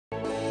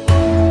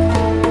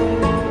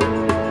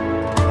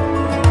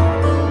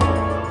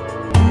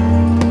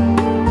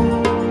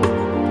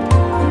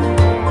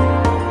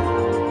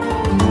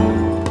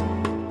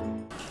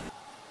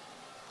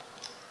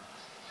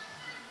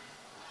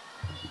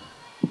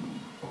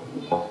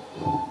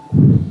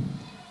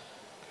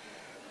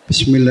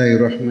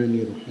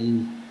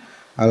Bismillahirrahmanirrahim.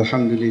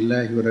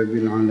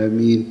 Alhamdulillahirabbil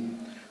alamin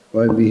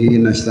wa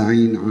bihi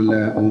nasta'in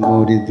ala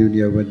umuri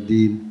dunya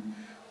waddin.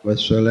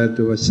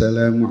 Wassalatu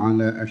wassalamu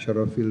ala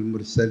asyrafil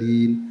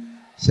mursalin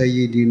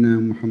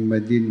sayyidina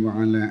Muhammadin wa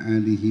ala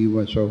alihi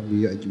wa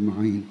sahbihi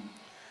ajma'in.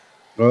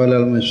 Qala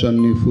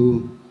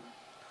al-musannifu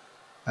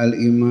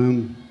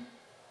al-imam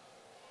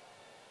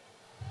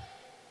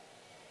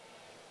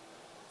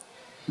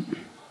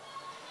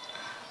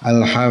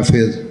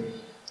al-hafidh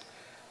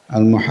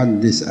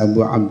Al-Muhaddis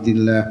Abu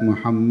Abdillah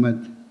Muhammad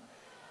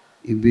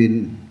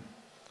ibn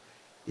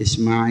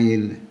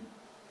Ismail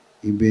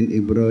ibn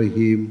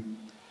Ibrahim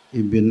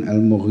ibn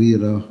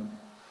Al-Mughirah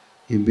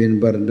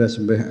ibn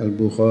Bardasbah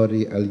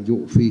Al-Bukhari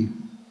Al-Ju'fi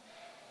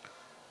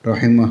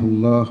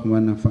rahimahullah wa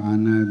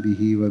nafa'ana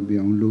bihi wa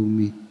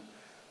bi'ulumi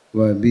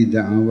wa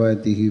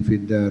bida'awatihi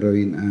fid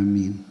darain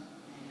amin.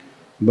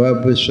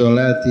 Bab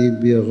sholati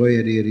bi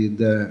ghairi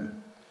rida,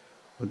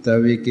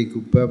 utawi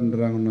kikubab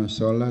nerangno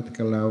salat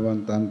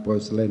kelawan tanpa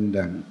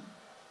selendang.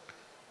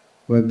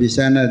 Wa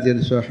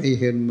bisanadin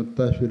sahihin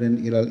muttasilin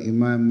ilal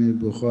imam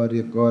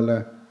al-Bukhari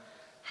qala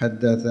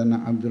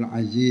haddatsana Abdul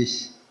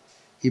Aziz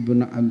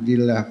ibnu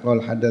Abdillah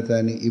qala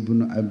haddatsani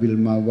ibnu Abil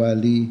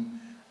Mawali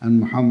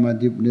an Muhammad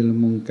ibn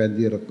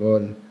al-Munkadir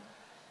qala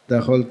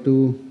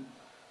dakhaltu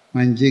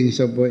manjing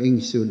sapa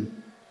ingsun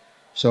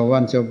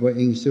sawan sapa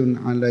ingsun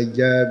ala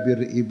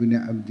Jabir ibni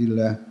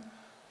Abdillah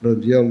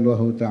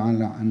radhiyallahu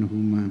ta'ala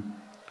anhuma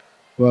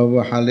wa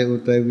wahale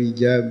utawi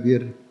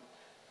Jabir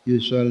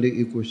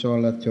yusolli iku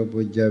sholat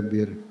sapa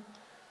Jabir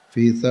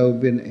fi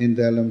thawbin ing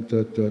dalam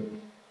dodot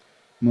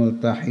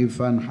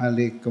multahifan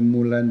hale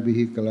kemulan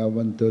bihi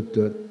kelawan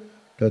dodot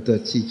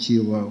siji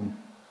wau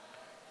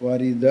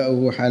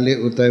waridau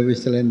hale utawi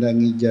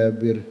selendangi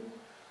Jabir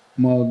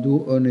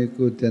maudhu'un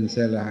iku den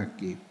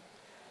selahake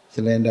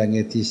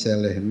selendange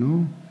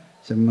diselehno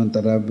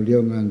sementara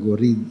beliau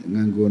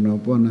nganggo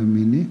napa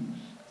namine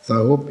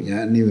thawb,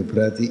 yakni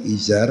berarti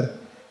izar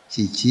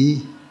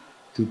siji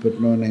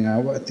dubetno ning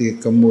awak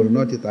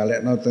dikemulno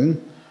ditalekno teng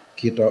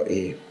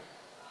kitoke.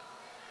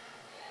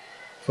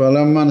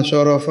 Falaman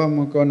syarafa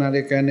maka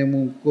nalikane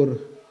mungkur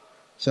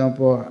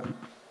sapa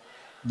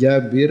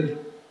Jabir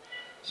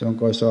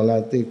sangka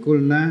salate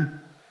kulna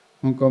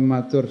maka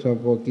matur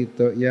sapa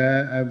kita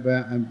ya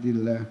Aba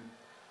Abdillah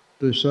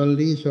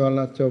tusolli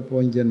salat sapa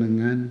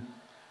jenengan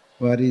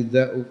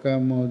warida uka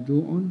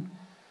maudhu'un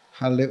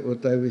hale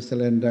utawi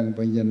selendang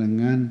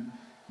panjenengan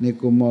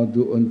niku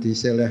maudhu'un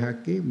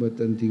diselehake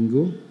mboten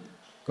dinggo.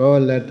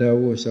 Qala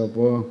dawuh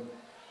sapa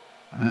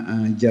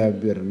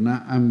Jabir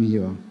na'am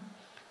ya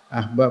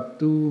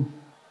ahbabtu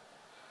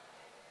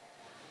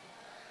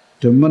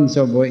demen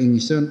sapa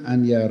ingsun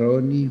an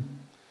yaroni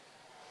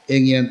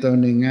ing yen to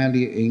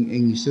ningali ing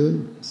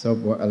ingsun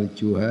sapa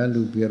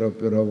al-juhalu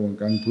pira-pira wong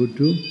kang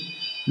bodho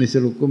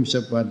mislukum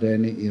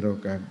sepadane ira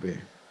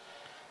kabeh.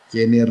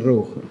 Jene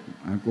roh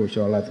aku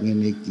salat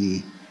ngene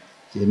iki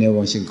jene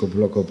wong sing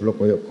goblok-goblok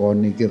kaya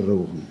kon iki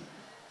roh.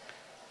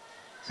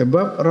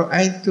 Sebab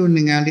ra'aitu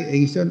ningali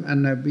ingsun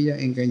an-nabiyya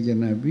ing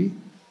kanjeng Nabi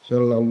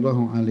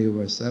sallallahu alaihi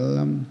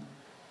wasallam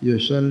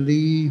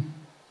yusolli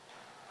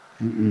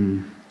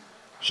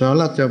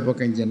salat sapa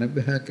kanjeng Nabi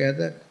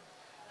hakada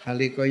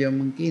hale kaya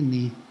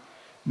mengkini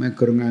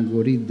megur nganggo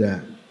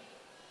rida.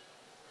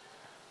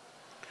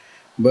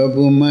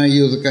 Babu ma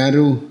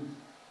yuzkaru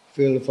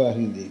fil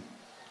fahidi,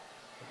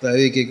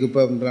 tawi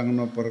kikubab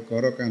nerangno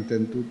perkara kang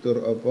den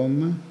tutur apa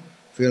ma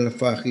fil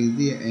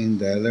fakhidhi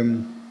ing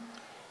dalem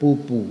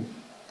pupu.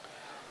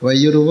 Wa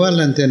yurwa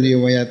lan den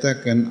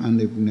riwayataken an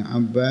Ibnu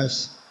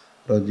Abbas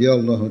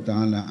radhiyallahu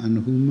taala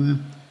anhuma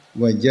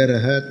wa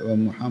Jarhat wa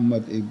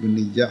Muhammad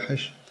ibni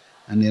Jahsh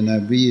an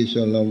Nabi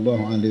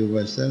sallallahu alaihi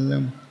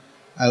wasallam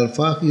al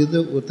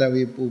fakhidhu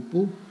utawi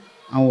pupu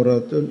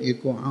auratun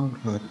iku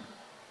aurat.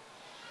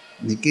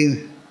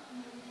 Niki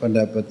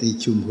pendapat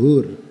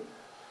jumhur.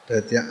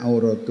 Dadi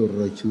auratur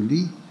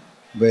rajuli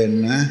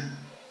baina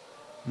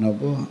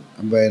napa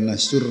baina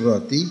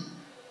surrati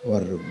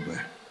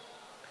warubah,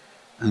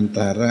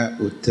 antara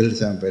udel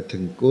sampai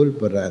dengkul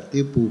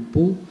berarti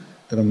pupu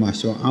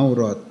termasuk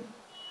aurat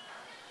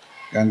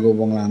kanggo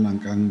wong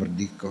lanang kang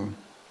merdeka.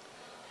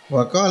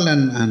 Wa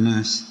qalan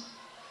Anas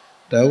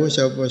dawuh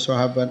sapa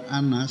sahabat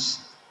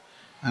Anas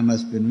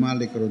bin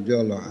Malik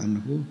radhiyallahu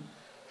anhu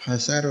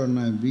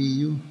hasarun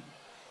nabiyyu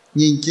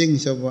nyincing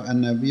sapa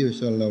an-nabi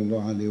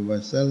sallallahu alaihi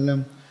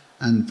wasallam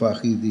an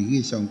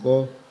fakhidhihi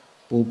sangka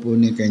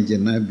pupune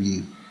kanjeng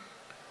Nabi.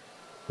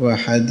 Wa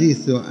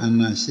haditsu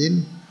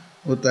Anasin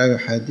utawi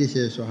hadis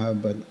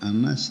sahabat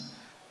Anas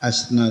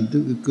asnadu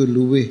iku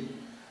luweh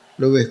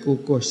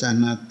kukuh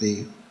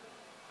sanate.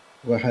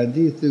 Wa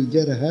haditsu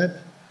Jarhat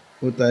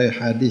utawi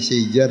hadis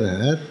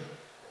Jarhat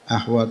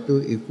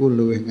ahwatu iku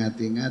luweh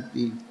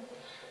ngati-ngati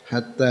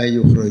hatta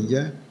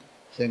yukhraja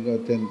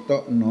sehingga den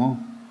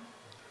tokno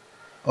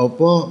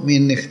apa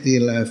min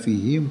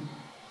ikhtilafihim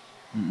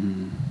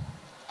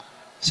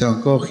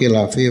sangka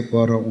khilafi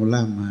para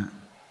ulama.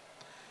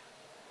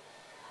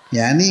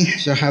 Yani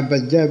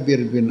sahabat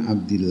Jabir bin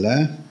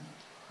Abdillah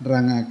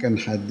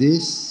nerangaken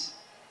hadis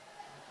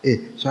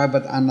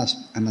sahabat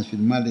Anas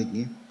bin Malik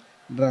iki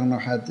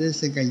nerangno hadis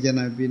sing Kanjeng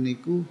Nabi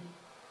niku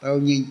tau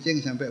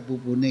nyincing sampai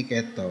pupune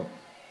ketok.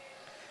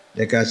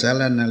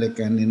 Dekasalan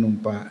nalikane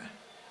numpak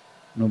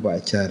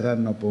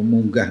jaran apa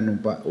munggah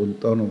numpak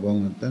unta napa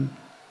ngoten,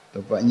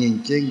 Pak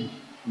nyincing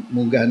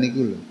munggah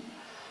niku lho.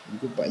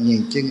 Niku Pak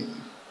nyincing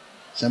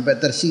sampai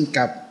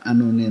tersingkap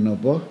anune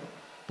napa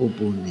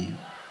pupune.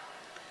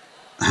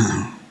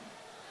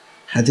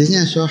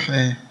 Hadisnya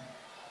sahih.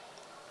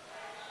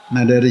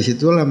 Nah dari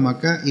situlah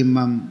maka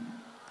Imam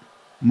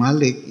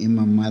Malik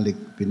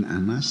bin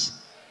Anas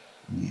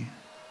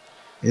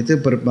itu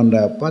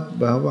berpendapat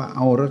bahwa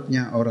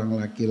auratnya orang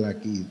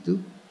laki-laki itu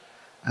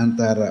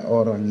antara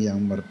orang yang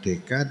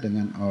merdeka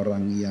dengan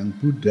orang yang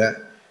budak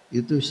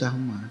itu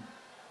sama,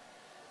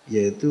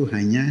 yaitu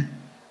hanya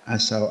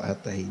asal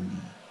ataini.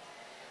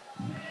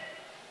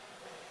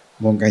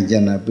 Wong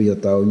Kanjeng Nabi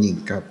ya tau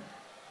nyingkap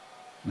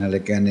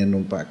nalikane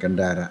numpak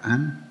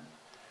kendaraan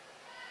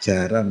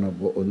jaran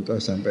napa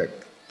unta sampai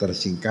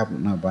tersingkap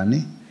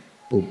napane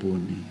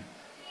pupune.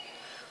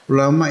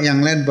 Ulama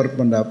yang lain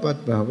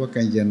berpendapat bahwa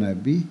Kanjeng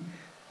Nabi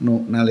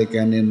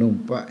nalikane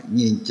numpak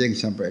nyincing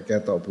sampai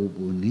ketok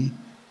pupune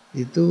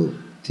itu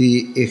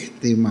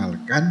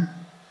diihtimalkan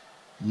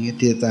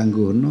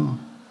ditangguhno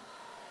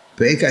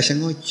bae gak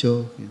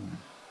sengaja.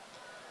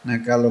 Nah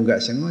kalau gak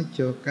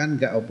sengaja kan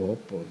gak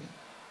apa-apa.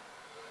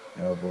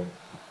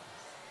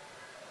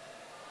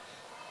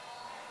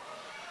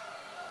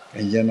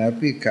 Kanjeng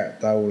Nabi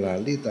gak tahu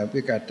lali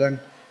tapi kadang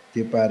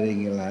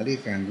diparingi lali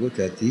kanggo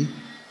dadi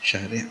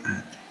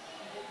syariat.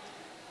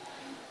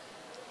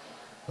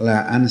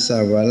 La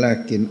ansa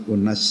walakin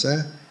unassa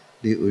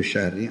di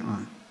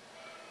usyari'ah.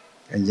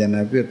 Kanjeng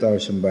Nabi tahu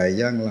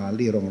sembayang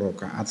lali 2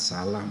 rakaat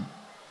salam.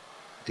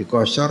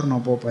 Dikosor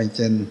napa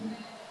pancen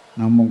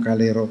namung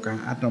kali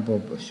rakaat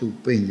napa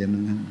supe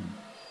jenengan.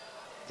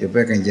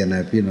 Coba Kanjeng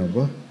Nabi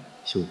napa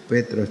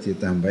supe terus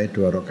ditambahi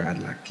 2 rakaat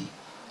lagi.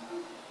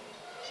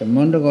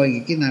 Semono kok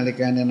iki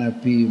nalikane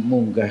Nabi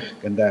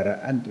munggah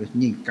kendaraan terus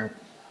nyingkap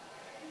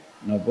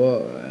napa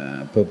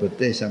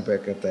bebete sampai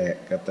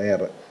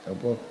keter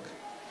apa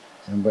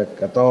sampai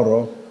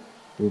ketoro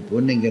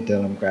pupune ke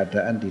dalam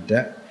keadaan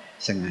tidak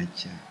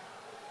sengaja.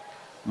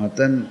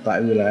 Ngoten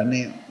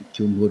takwilane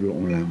jumhur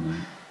ulama.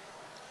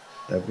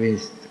 Tapi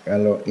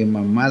kalau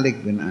Imam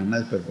Malik bin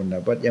Anas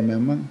berpendapat ya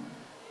memang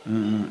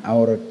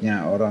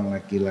auratnya orang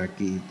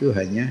laki-laki itu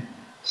hanya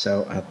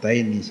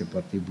sau'ataini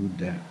seperti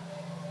budak.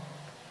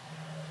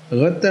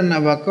 Ghatan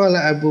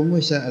waqala Abu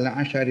Musa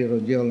al-Asy'ari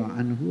radhiyallahu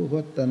anhu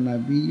ghatan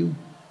nabiyyu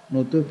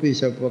nutupi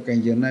sapa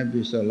Kanjeng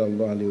Nabi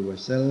sallallahu alaihi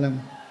wasallam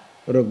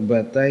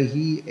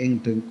rukbataihi ing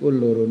dengkul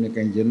lorone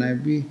Kanjeng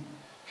Nabi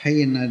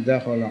hayna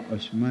dakhala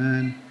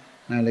Utsman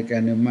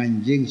nalikane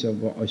manjing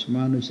sapa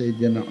Utsman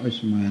Sayyidina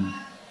Utsman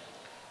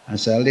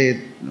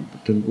asale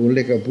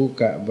dengkule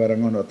kebuka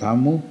bareng ana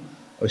tamu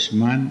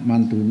Utsman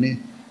mantune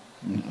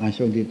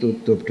langsung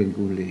ditutup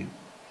dengkule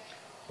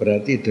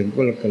berarti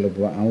dengkul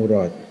kelebu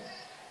aurat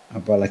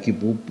apalagi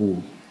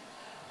pupu.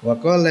 Wa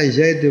qala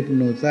Zaid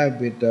bin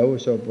Thabit dawu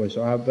sapa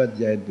sahabat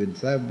Zaid bin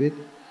Thabit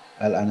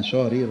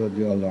Al-Ansari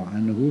radhiyallahu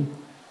anhu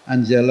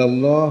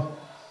anzalallah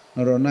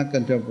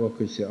nurunaken sapa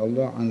Gusti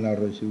Allah ala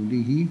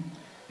rasulihi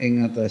ing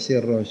atase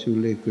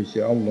rasule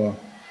Gusti Allah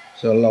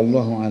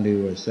sallallahu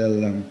alaihi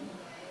wasallam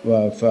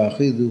wa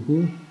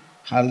fakhidhuhu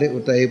hale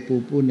utahe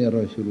pupune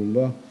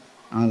Rasulullah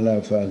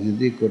ala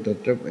fakhidhi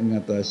tetep ing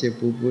atase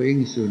pupu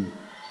ingsun.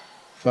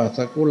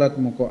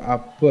 Fasakulat moko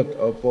abot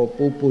apa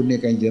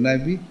pupune Kanjeng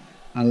Nabi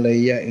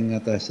alaiya ing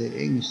atase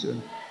ingsun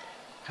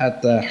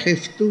hatta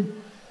khiftu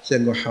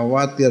sehingga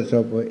khawatir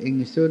sapa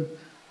ingsun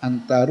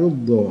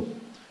antaruddo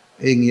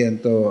ing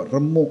yen to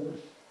remuk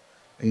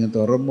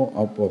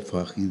apa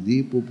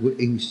fakhidhi pupu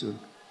ingsun.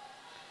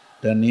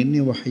 Dan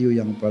ini wahyu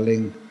yang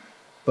paling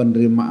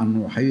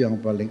penerimaan wahyu yang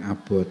paling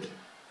abot.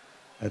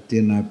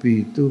 Hati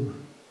Nabi itu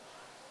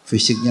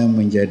fisiknya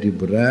menjadi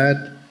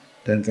berat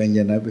dan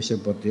Kanjeng Nabi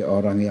seperti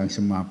orang yang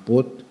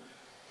semaput.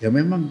 Ya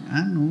memang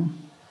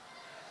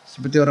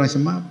seperti orang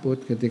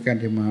semaput ketika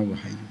terima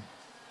wahyu.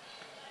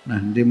 Nah,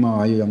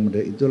 terima wahyu yang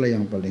mudah itulah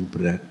yang paling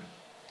berat.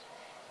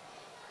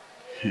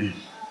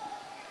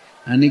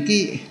 Nah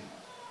niki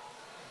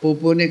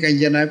pupune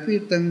Kanjeng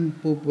Nabi teng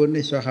pupune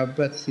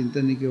sahabat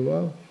sinten niki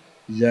wau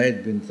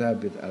Zaid bin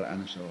Thabit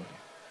Al-Ansari.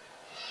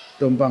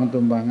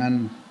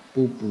 Tumpang-tumpangan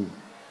pupu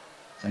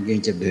saking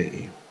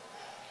cedheke.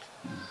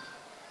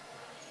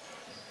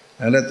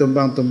 Ada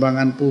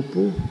tumpang-tumpangan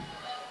pupu,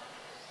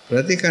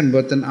 berarti kan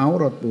boten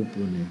aurat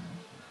pupune.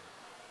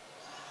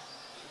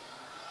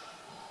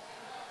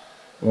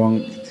 Wong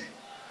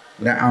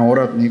lek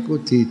aurat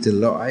niku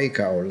didelok ae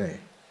gak oleh.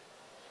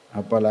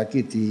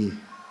 Apalagi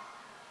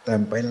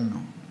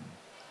ditempelno.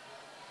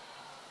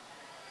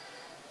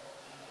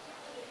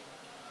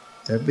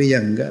 Tapi ya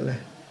enggak lah.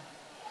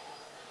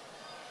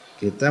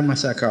 Kita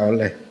masa gak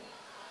oleh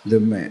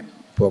demek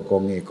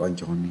bokonge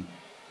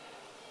koncone.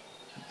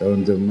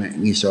 Tahun demek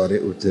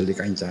ngisore udeli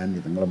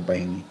kancane teng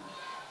lempengi.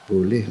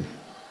 Boleh.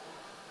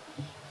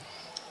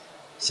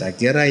 Saya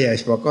kira ya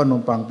pokok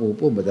numpang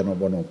pupu mboten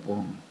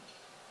napa-napa.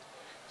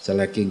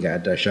 selagi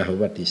enggak ada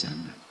syahwat di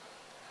sana.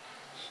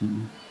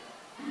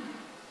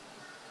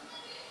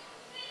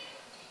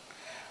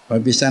 Wa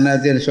bi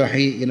sanadin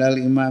sahih ila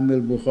al-Imam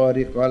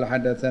al-Bukhari qala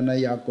hadatsana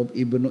Yaqub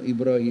ibnu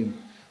Ibrahim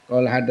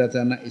qala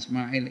hadatsana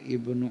Ismail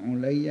ibnu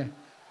Ulayyah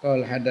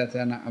qala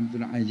hadatsana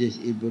Abdul Aziz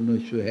ibnu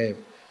Suhaib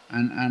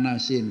an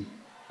Anasin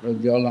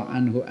radhiyallahu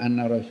anhu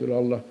anna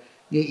Rasulullah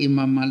nggih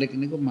Imam Malik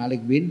niku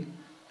Malik bin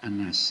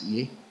Anas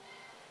nggih.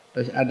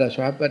 Terus ada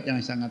sahabat yang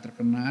sangat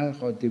terkenal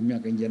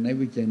khadimnya Kanjeng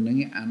Nabi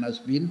jenenge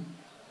Anas bin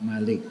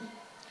Malik.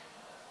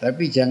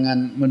 Tapi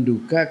jangan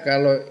menduga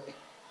kalau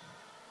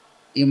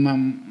Imam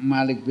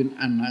Malik bin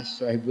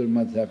Anas sahibul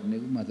mazhab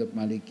niku mazhab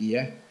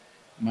Malikiyah,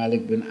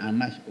 Malik bin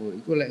Anas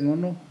iku lek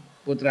ngono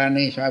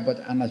putrane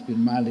sahabat Anas bin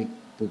Malik,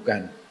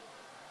 bukan.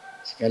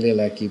 Sekali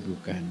lagi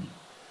bukan.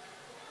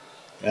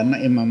 Karena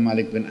Imam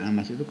Malik bin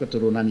Anas itu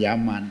keturunan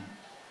Yaman.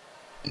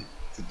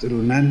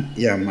 Keturunan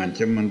Yaman.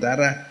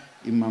 Sementara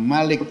Imam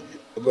Malik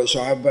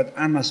sahabat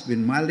Anas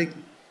bin Malik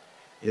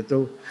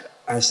itu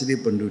asli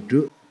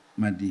penduduk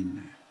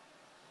Madinah.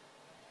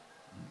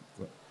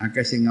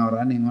 Akeh sing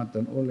ngaurane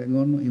ngoten oleh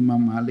ngono Imam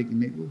Malik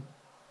niku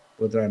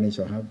putrane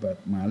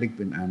sahabat Malik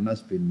bin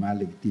Anas bin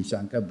Malik,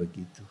 disangka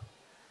begitu.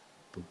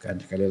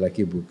 Bukan, sekali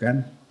lagi bukan,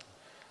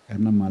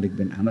 karena Malik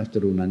bin Anas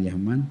turunan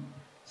Yaman,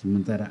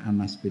 sementara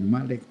Anas bin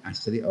Malik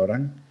asli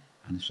orang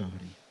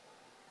Ansari.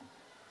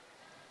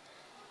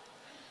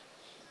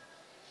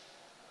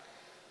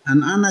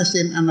 An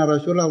Anasin anna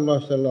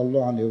Rasulullah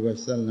sallallahu alaihi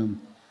wasallam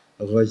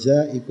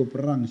ghaza iku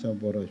perang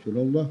sapa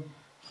Rasulullah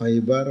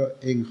Khaybar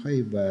ing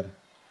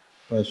Khaybar.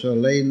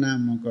 Fasolaina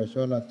mongko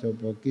salat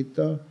sapa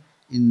kita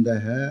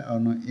indaha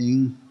ana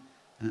ing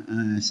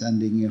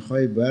sandinge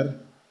Khaybar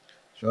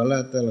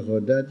salatul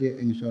ghadati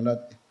ing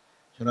salat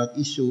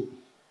isu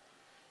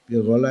bi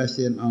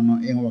ghalasin ana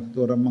ing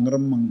waktu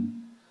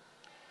remeng-remeng.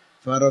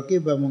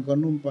 Faraqiba mongko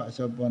numpak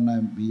sapa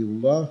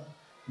Nabiullah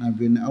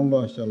Nabi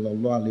Allah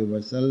sallallahu alaihi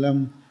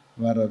wasallam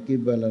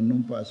waraqiba lan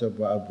numpak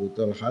sapa Abu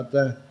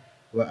Talhah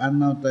wa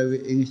anna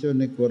tawi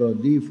ingsun iku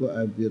radifu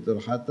Abu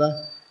Talhah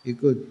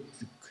iku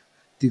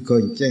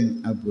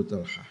digonceng Abu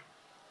Talhah.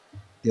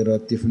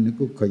 Diradif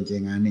niku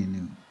goncengane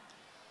niku.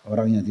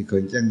 Orang yang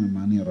digonceng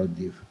namanya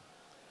radif.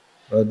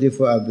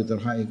 Radifu Abu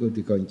Talhah iku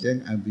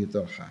digonceng Abu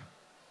Talhah.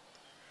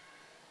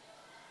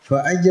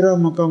 Fa ajra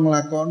maka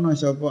nglakono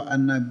sapa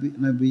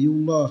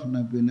Nabiullah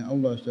Nabi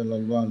Allah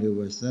sallallahu alaihi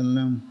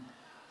wasallam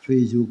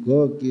fi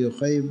zuqaqi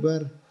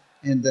Khaybar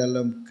ing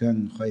dalam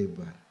gang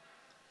Khaybar.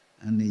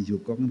 Ane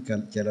zuqaq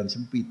kan jalan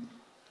sempit.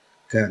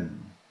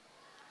 Gang.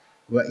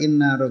 Wa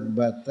inna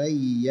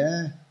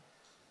rukbatayya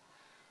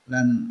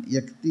lan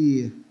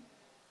yakti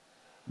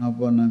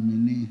napa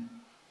namine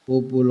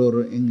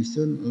populur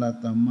ingsun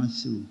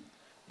latamasu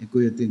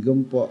iku yakti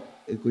gempok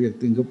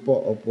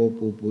apa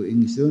pupu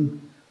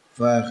ingsun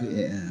fa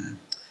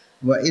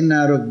wa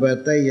inna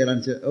rukbatayya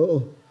lan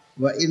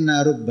wa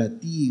inna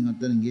rukbati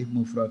ngoten nggih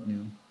mufrad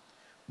niku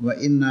wa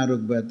inna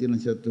rukbati lan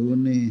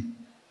satune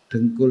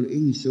dengkul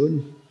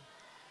ingsun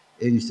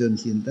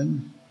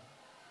sinten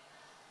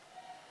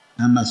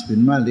Anas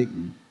bin Malik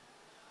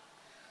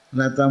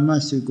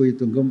latamas iku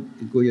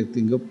yakti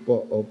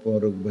gempok apa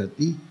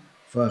rukbati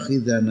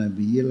fakhidha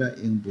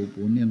nabiyila ing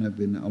pupune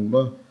Nabi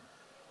Allah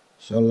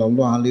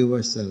sallallahu alaihi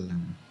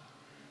wasallam.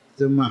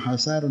 Tuma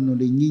hasar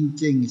nuli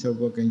ngincing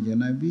sapa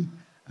Kanjeng Nabi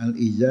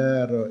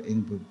al-izara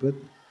ing bebet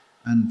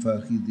an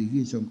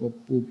fakhidhi sangka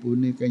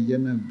pupune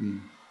Kanjeng Nabi.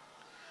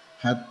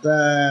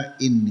 Hatta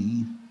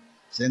ini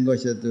sangga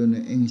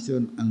satune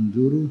ingsun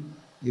anduru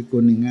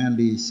iku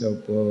ningali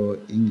sapa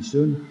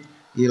ingsun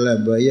ila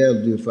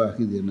bayadhi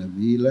fakhidhi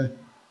nabilah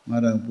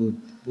marang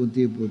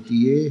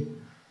putih-putihe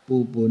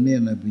pupune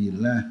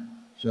Nabilah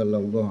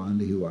sallallahu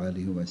alaihi wa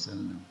alihi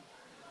wasallam.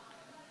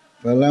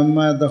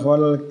 Falamma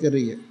dakhala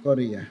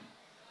al-qaryah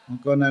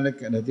maka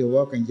nalika dadi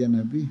wa Kanjeng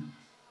Nabi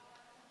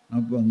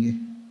napa nggih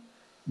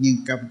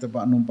nyingkap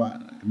tepak numpak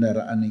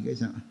kendaraan iki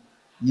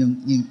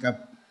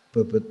nyingkap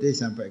bebete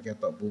sampai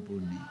ketok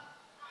pupune.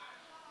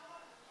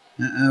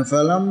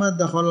 Falamma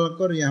dakhala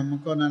al-qaryah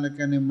maka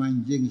nalikane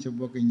manjing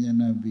sapa Kanjeng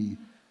Nabi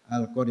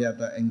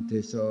al-qaryata ing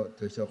desa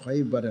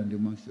Khaybar yang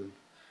dimaksud.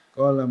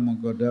 Kala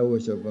maka dawuh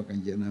sapa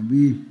Kanjeng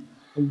Nabi,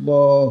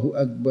 Allahu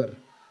Akbar,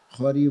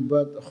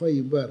 kharibat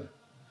Khaybar.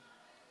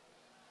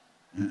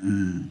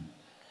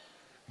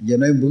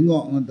 Jenenge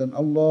bengok ngoten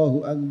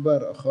Allahu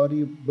Akbar,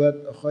 kharibat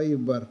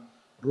Khaybar,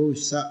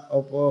 rusak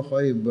apa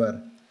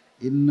Khaybar.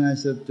 Inna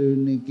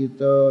satuni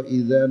kita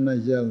idza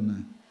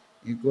nazalna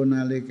iku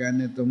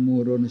nalikane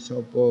temurun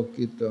sapa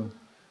kita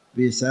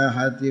bisa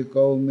hati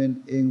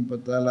kaumin ing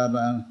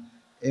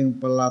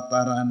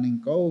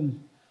pelataraning kaum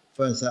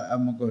fasa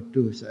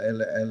mengkoduh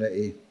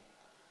saelek-eleke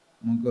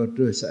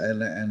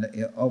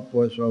apa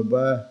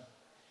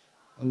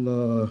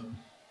Allah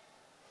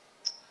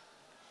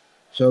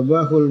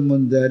sobahul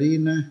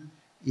mundarina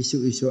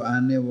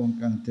isu-isuane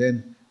wong kang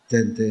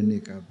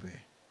den-dene kabeh.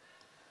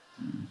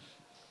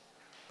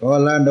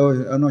 Kala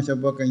ana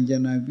sapa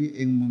Kanjeng Nabi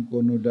ing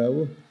mengkono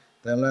dawuh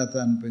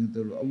talatan ping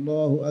 3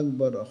 Allahu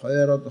Akbar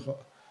khairat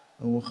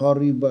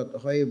kharibat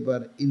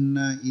Khaybar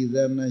inna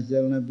idza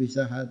nazalna bi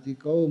sahati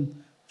qaum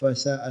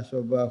fasa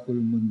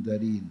asbahul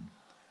mundarin.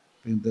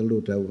 Ping 3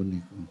 dawuh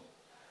niku.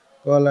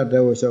 Kala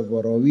dawuh sapa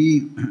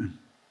rawi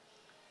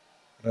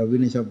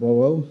rawine sapa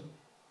wau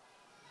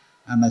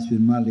Anas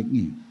bin Malik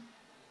nih.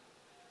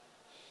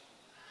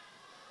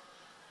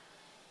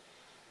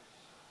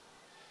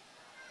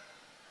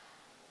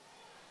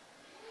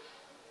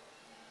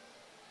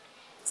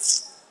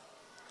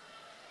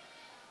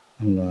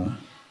 Allah.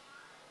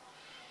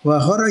 Wa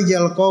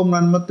kharajal qaum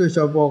lan metu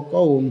sapa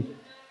kaum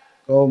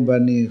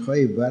Bani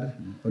Khaybar,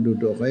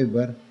 penduduk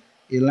Khaybar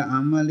ila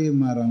amali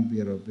marang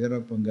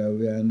pira-pira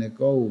penggaweane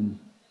kaum.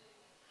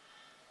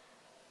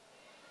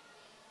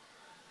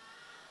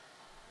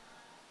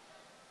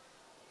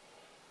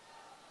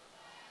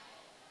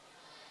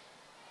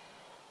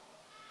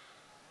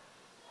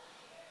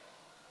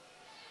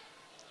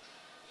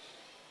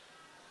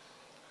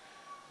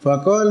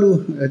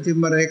 Faqalu, jadi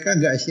mereka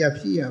enggak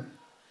siap-siap.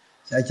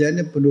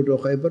 Sajane penduduk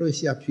Khaybar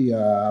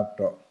siap-siap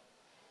tok.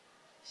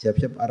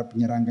 Siap-siap arep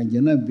nyerang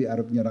Kanjeng Nabi,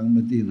 arep nyerang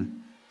Madinah.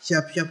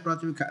 Siap-siap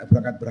tapi gak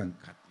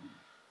berangkat-berangkat.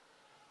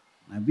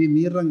 Nabi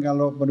mireng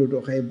kalau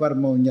penduduk Khaybar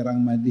mau nyerang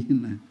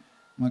Madinah.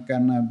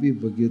 Maka Nabi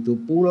begitu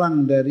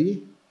pulang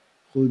dari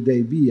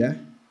Hudaybiyah,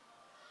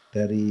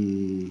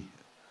 dari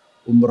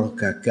umroh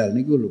gagal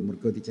niku lho,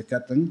 mergo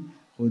dicegat teng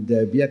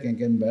Hudaybiyah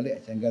kengken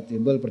balik sehingga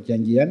timbul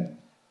perjanjian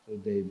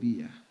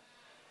Hudaybiyah.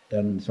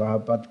 Dan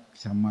sahabat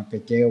sama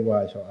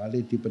kecewa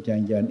soalnya di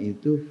perjanjian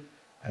itu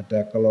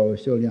ada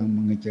klausul yang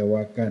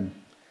mengecewakan.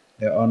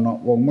 Lek ana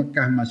wong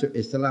Mekah masuk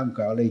Islam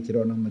gak oleh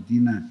hijrah nang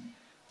Madinah.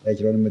 Lek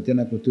hijrah nang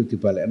Madinah kudu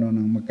dibalekno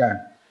nang Mekah.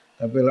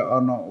 Tapi lek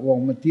ana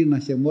wong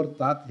Madinah sing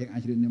murtad sing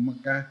asline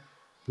Mekah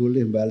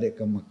boleh balik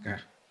ke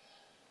Mekah.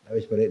 Tapi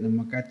balik nang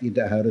Mekah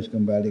tidak harus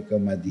kembali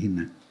ke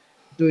Madinah.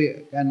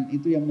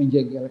 Itu yang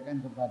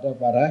menjengkelkan kepada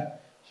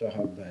para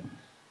sahabat.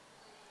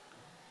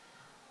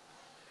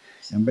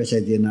 Sampai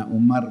Sayyidina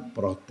Umar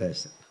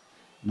protes.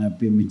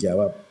 Nabi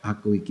menjawab,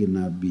 aku iki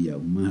Nabi ya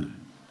Umar.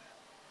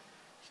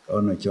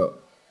 Kono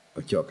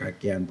ojo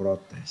kakean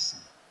protes.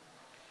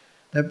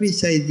 Tapi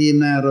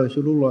Sayyidina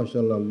Rasulullah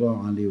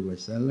Shallallahu Alaihi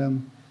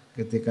Wasallam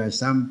ketika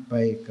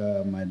sampai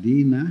ke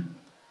Madinah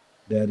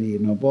dari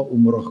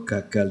umroh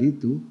gagal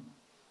itu,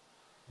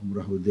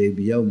 umroh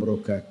Hudaybiyah,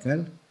 umroh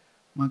gagal,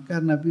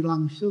 maka Nabi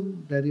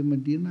langsung dari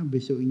Madinah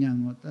besoknya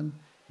ngoten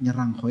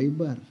nyerang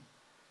Khaybar.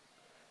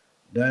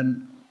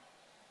 Dan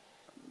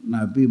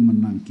Nabi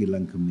menang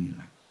kilang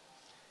gemilang.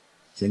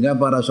 Sehingga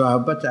para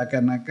sahabat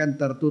seakan-akan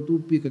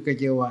tertutupi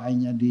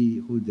kekecewaannya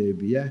di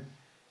Hudaybiyah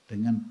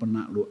dengan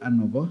penaklukan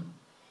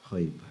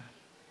Khaybar.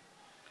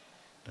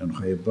 Dan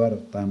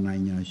Khaybar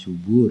tanahnya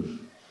subur.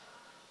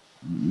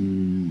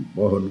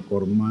 Pohon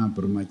kurma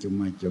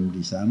bermacam-macam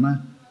di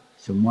sana,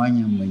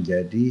 semuanya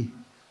menjadi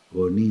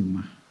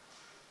ghanimah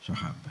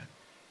sahabat.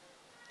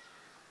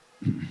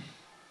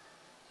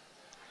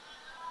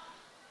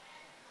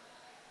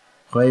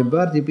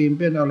 Khaybar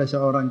dipimpin oleh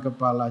seorang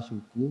kepala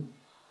suku,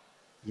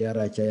 ya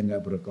raja yang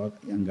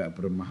enggak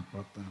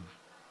bermahkota.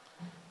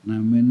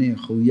 Namanya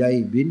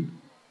Huyai bin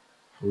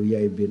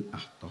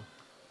Akhtab.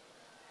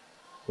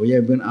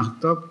 Huyai bin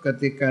Akhtab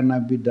ketika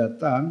Nabi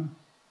datang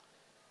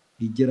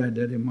hijrah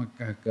dari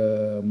Makkah ke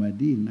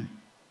Madinah,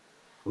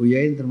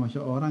 Huyai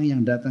termasuk orang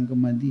yang datang ke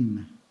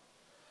Madinah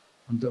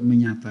untuk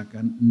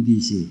menyatakan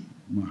endi sih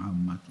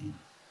Muhammad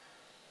ini.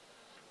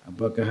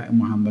 Apakah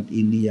Muhammad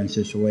ini yang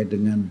sesuai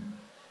dengan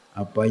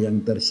apa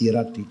yang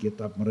tersirat di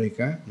kitab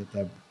mereka,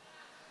 kitab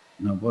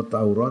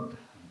Taurat,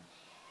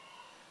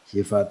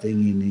 sifatnya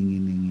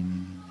ini.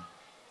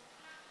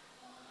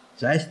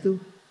 Saya itu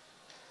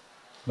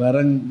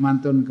bareng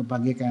mantun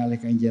kepagi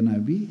oleh Kanjeng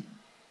Nabi,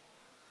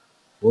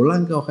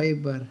 pulang ke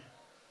Khaybar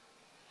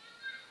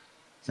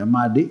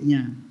sama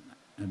adiknya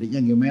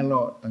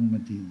gemelo teng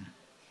Madinah.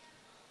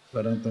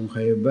 Bareng teng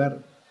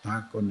Khaybar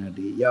takon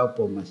adik, ya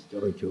apa Mas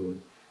cara Jawa?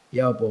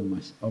 Ya apa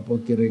Mas?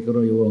 Apa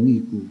kira-kira ya wong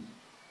iku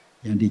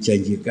yang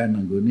dijanjikan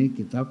nanggone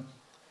kitab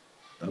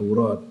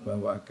Taurat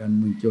bahwa akan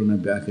muncul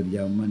nabi akhir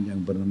zaman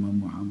yang bernama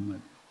Muhammad.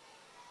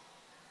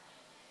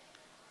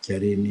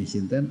 Jari ini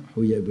sinten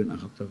Huyai bin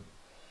Akhtab.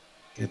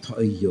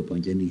 Ketok iya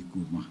pancen iku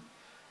mah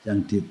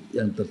yang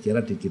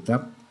tersirat di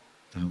kitab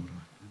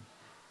Taurat.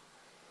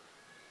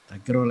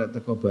 Tak kira lek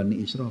teko Bani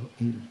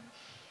Israil.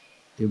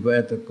 Tiba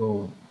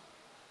teko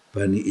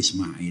Bani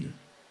Ismail.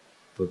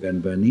 Bukan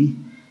Bani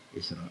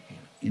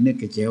Israil. Ini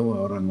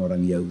kecewa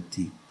orang-orang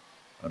Yahudi.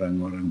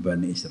 Orang-orang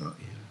Bani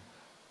Israel.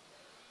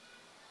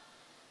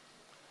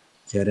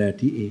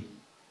 Jadi,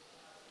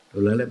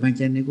 kalau lek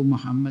pancen niku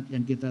Muhammad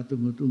yang kita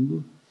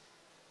tunggu-tunggu,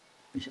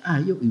 wis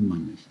ayo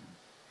iman wis.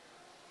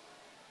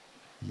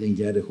 Sing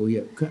jare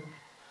Huyai gak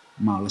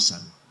malesan.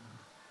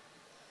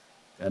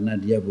 Karena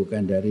dia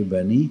bukan dari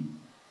Bani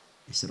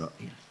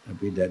Israel,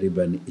 tapi dari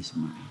Bani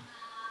Ismail.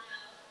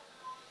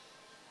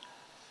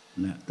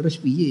 Nah,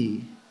 terus piye?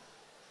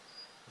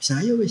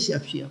 Saya wis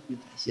siap-siap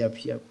kita,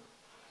 siap-siap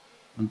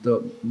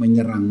untuk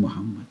menyerang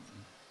Muhammad.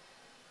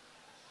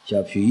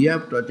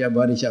 Siap-siap, tiap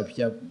hari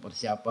siap-siap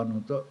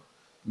persiapan untuk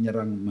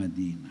nyerang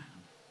Madinah.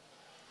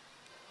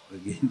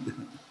 Begitu.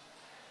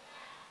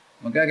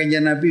 Maka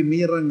kanjeng Nabi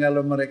mireng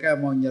kalau mereka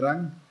mau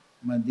nyerang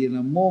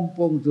Madinah,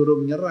 mumpung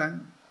durung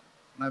nyerang,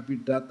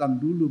 Nabi datang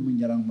dulu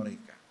menyerang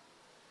mereka.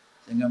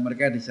 Sehingga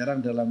mereka diserang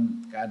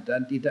dalam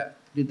keadaan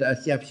tidak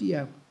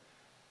siap-siap.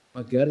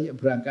 Pagi hari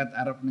berangkat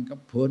Arab nang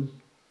kebun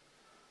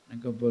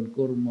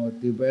kurma,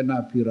 tiba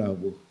Nabi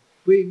rawuh.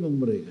 Bingung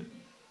mereka.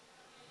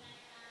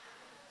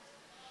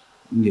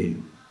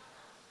 Nggih.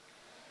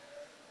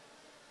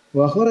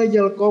 Wa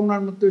kharajal qaum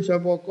lan metu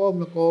sapa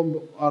kaum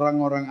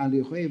orang-orang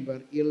ahli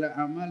Khaibar ila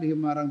amalihi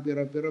marang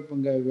pira-pira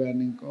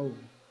penggaweaning kaum.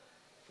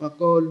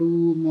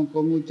 Faqalu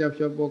mongko ngucap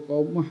sapa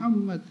kaum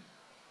Muhammad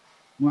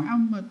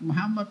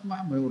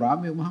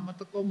rame Muhammad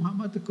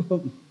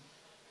teko.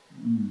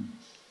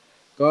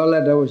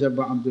 Qala dawu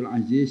sapa Abdul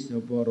Aziz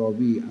sapa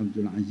rawi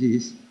Abdul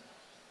Aziz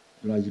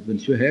bin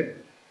Syuhaib.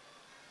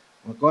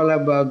 Wa qala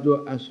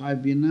ba'du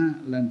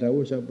ashabina lan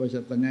dawu sapa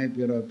setengah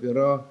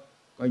pira-pira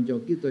kanca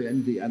kita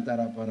yang di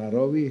antara para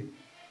rawi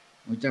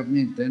ngucap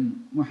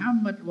ngeten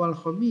Muhammad wal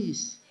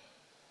khamis.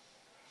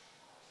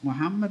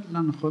 Muhammad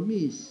lan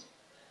khamis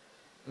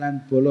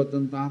lan bolo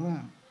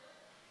tentara.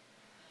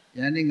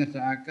 Yani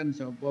ngesakaken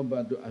sapa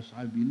ba'du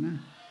ashabina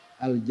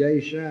al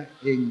jaisha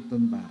ing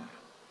tentara.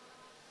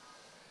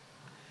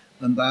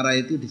 Tentara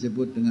itu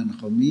disebut dengan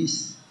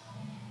khamis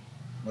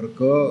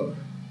mergo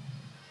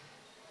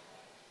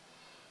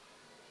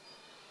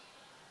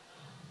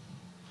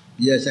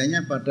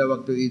biasanya pada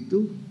waktu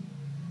itu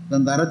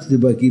tentara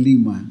dibagi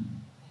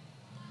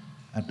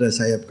 5. Ada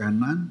sayap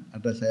kanan,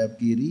 ada sayap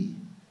kiri,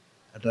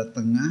 ada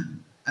tengah,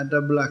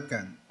 ada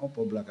belakang. Apa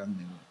belakang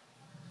niku?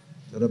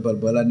 Cara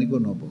bal-balan niku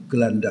napa?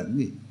 Gelandang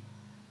nggih.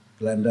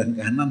 Gelandang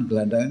kanan,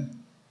 gelandang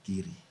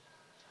kiri.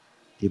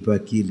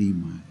 Dibagi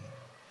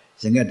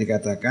 5. Sehingga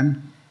dikatakan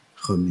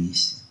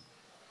khamis.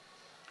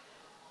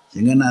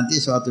 Sehingga nanti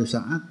suatu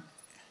saat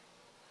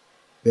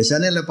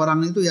biasanya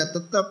perang itu ya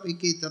tetap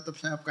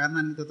sayap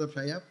kanan, tetap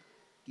sayap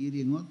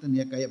kiri ngoten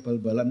ya kayak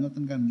bal-balan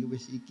ngoten kan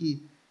wis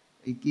iki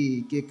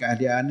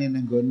keadaane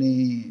nang gone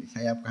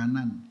sayap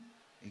kanan.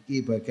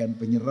 Iki bagian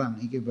penyerang,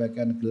 iki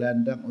bagian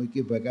gelandang,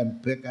 iki bagian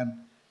bek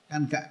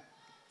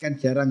kan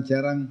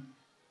jarang-jarang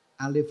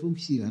alih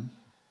fungsi kan.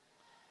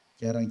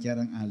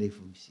 Jarang-jarang alih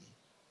fungsi.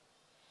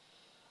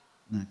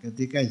 Nah,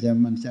 ketika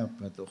zaman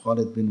siapa tuh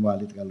Khalid bin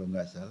Walid kalau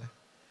nggak salah,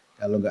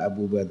 kalau nggak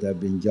Abu Ubaidah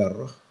bin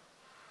Jarrah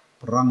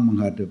perang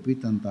menghadapi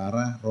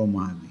tentara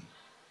Romawi.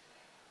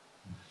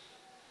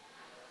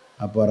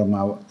 Apa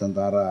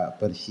tentara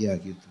Persia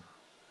gitu.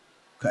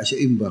 Gak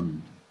seimbang.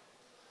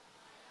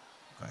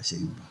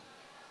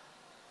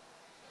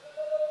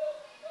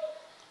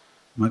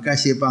 Maka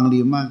si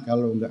panglima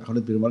kalau enggak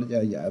Khalid bin Walid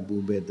ya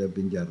Abu Ubaidah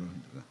bin Jarrah.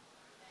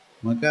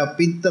 Maka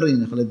pinter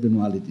ini Khalid bin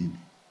Walid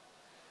ini.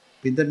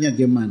 Pinternya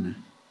gimana?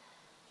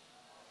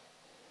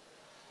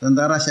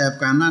 Tentara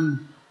sayap kanan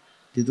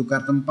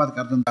ditukar tempat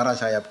ke tentara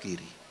sayap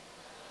kiri.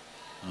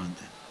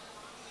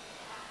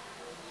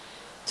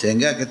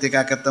 Sehingga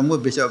ketika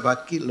ketemu besok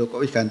pagi lho kok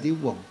wis ganti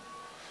wong.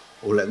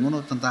 Oleh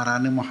ngono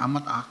tentarane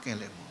Muhammad akeh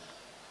lek.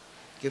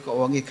 Ki kok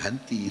wonge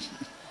ganti.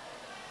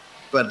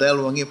 Padahal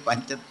wonge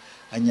pancet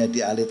hanya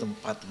dialih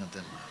tempat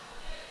ngoten.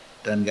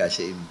 Dan enggak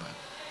seimbang.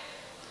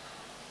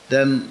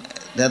 Dan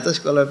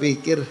terus kalau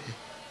pikir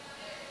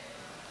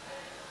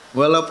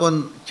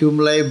walaupun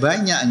jumlahnya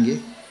banyak nggih,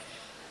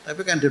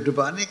 tapi kan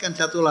debat ini kan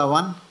 1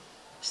 lawan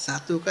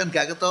 1 kan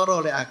gak ketara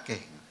oleh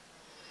akeh.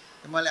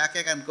 Malah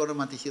akeh kan kono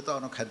mati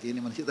sitok ono ganti ini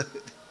mati sitok.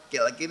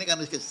 Lagi ini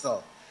kan wis kesel.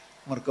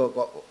 Mergo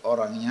kok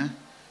orangnya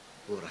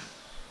kurang.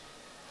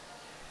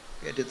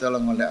 Ya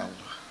ditolong oleh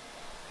Allah.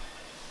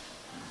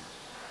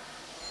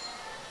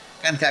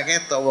 Kan gak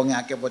ketok wong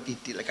akeh apa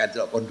titik lek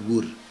delok kon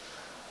dhuwur.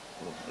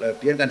 Lah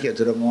biyen kan sik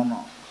durung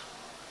ngono.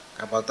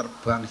 Kapal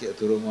terbang sik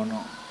durung ngono.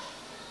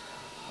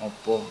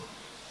 Apa?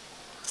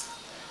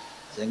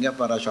 Sehingga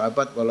para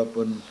sahabat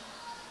walaupun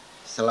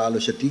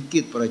selalu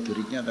sedikit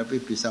prajuritnya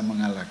tapi bisa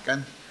mengalahkan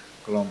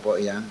kelompok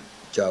yang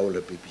jauh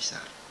lebih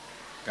besar.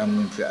 Kam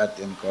min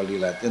fi'atin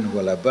qalilatin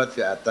walabat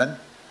fi'atan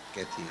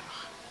katsirah.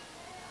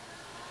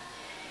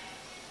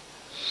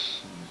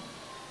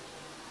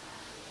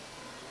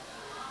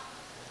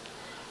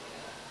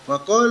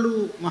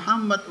 Faqalu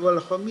Muhammad wal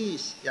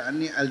khamis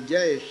yakni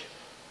al-jaish.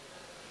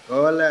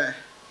 Qala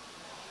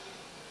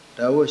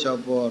dawuh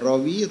sapa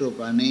rawi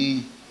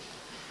rupane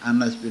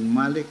Anas bin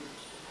Malik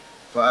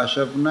fa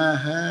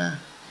asabnaha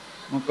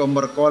maka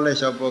merkoleh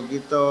sapa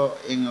kita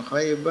ing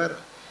Khaibar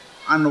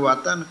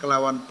anwatan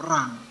kelawan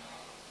perang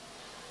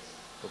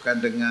bukan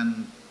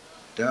dengan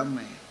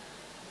damai.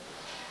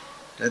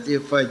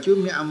 Dadi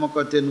fajumi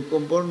amaka den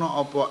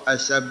kumpulna apa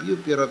asabiyu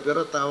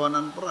pira-pira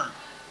tawanan perang.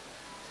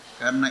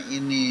 Karena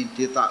ini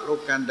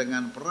ditaklukkan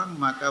dengan perang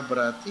maka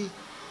berarti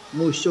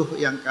musuh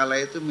yang kalah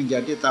itu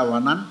menjadi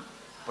tawanan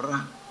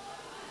perang.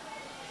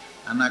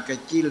 Anak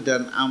kecil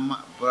dan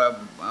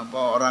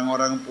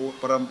orang-orang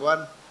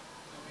perempuan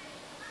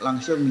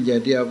langsung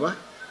menjadi apa?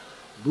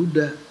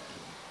 Budak.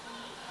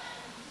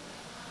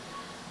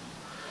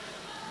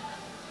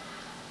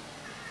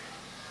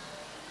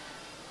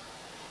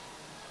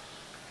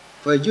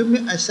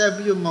 Fajumi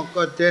asabiyu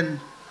maka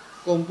den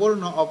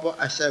kumpulna apa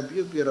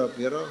asabiyu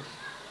pira-pira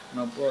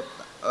napa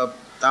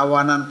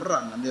tawanan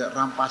perang,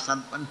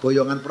 rampasan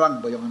boyongan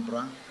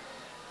perang.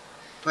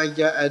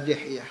 Faja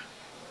Dihyah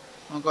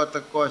maka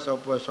teko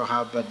sapa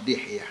sahabat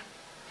Dihyah,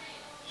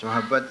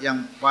 sahabat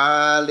yang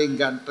paling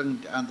ganteng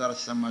di antara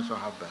sesama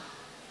sahabat,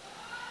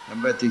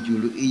 sampai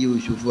dijuluki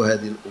Yusufu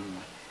hadil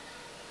ummah,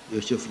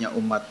 Yusufnya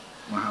umat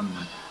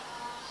Muhammad.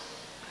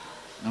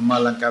 Nama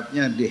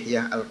lengkapnya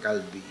Dihyah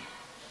Al-Kalbi.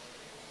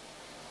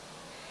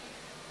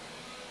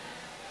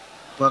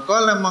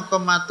 Faqala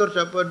maka matur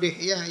sapa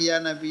Dihyah,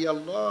 ya Nabi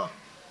Allah,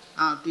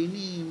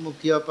 atini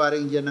mugia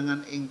paring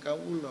jenengan ing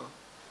kawula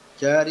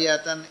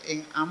jariatan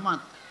ing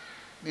amat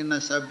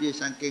minasabi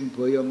saking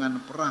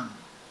boyongan perang.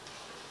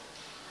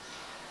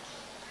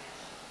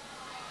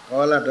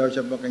 Kala dawuh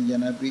sapa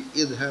kanjeng Nabi,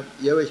 idhab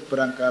ya wis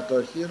berangkat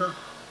sira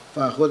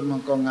fakhud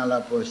mengko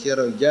ngalapo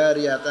sira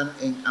jariatan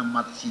ing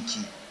amat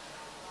siji.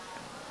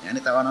 Ya,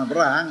 ini tawanan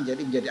perang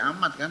jadi menjadi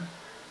amat kan.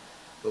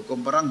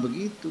 Hukum perang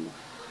begitu.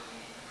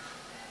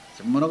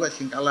 Semono kok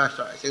sing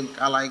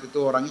kalah itu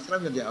orang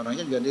Islam jadi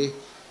orangnya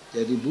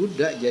jadi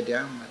budak,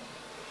 jadi amat.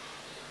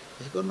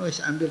 Wis kono wis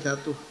ambil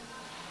satu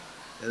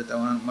dari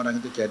tawanan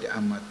perang itu jadi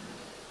amat.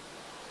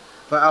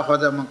 Fa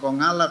akhadha mengko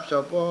ngalap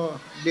sapa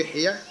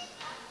Dihyah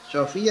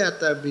Sofiyah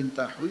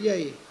binta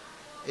Huyai,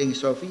 ing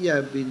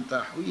Sofiyah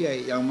binta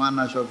Huyai, yang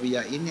mana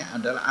Sofiyah ini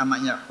adalah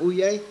anaknya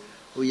Huyai.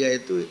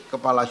 Huyai itu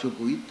kepala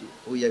suku itu,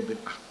 Huyai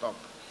bin Akhtab,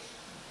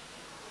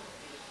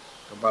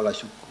 kepala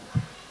suku.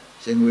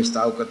 Sing wis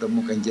tahu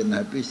ketemu kanjeng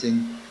Nabi, sing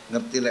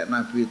ngerti lek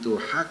Nabi itu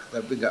hak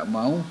tapi gak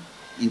mau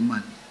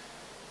iman.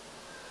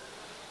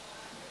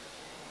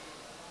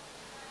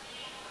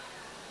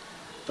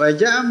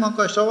 Faja'a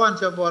maka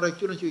sowan sapa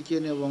rajul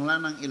sucine wong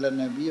lanang ila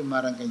Nabi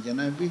marang kanjeng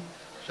Nabi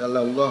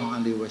sallallahu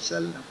alaihi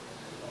wasallam.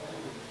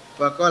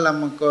 Faqala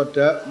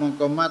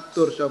mengko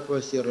matur sapa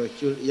si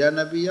rajul, ya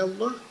Nabi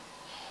Allah,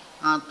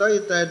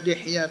 ataita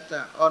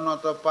Dihyata ana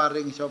ta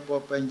paring sapa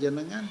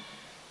panjenengan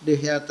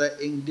Dihyata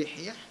ing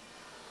Dihyah.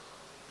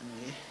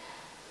 Nggih.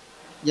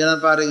 Jalan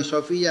paring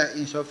Sofiyah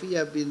ing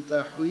Sofiyah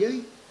binta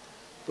Huyai,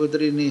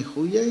 putrini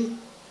Huyai,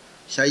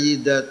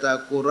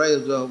 Sayyidata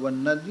Quraidah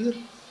wan Nadir,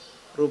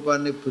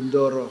 rupane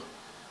bendoro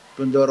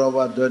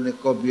wadone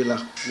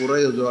kabilah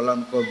Quraidah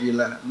lan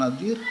kabilah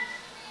Nadir.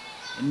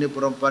 Ini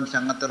perempuan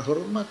sangat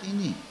terhormat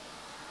ini.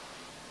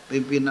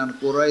 Pimpinan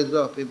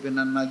Quraidah,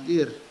 pimpinan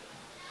Nadir,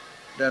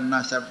 dan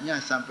nasabnya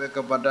sampai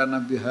kepada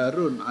Nabi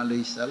Harun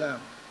alaihissalam.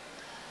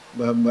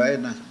 Mbah-mbahe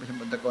nasabnya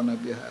sampai ke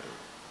Nabi Harun.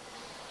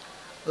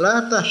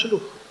 La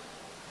tasruh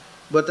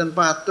boten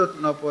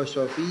patut napa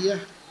Sofiyah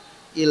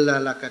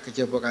illa laka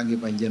kejaba kangge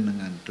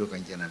panjenengan do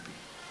kanjeng Nabi.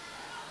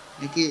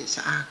 Niki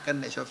seakan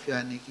nek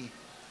Sofiyah niki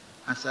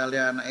asale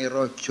anake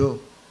raja,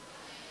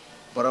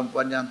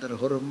 perempuan yang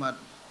terhormat,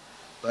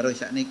 baru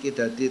sakniki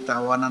dadi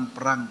tawanan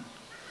perang,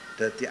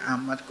 dadi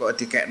amat kok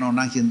dikekno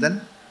nang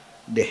sinten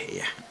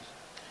Dihyah.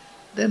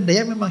 Dan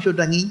dia memang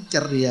sudah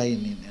ngincer dia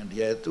ini.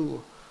 Dia itu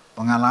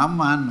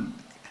pengalaman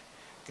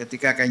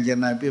ketika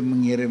kanjeng Nabi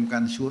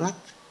mengirimkan surat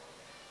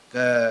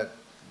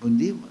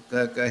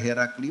ke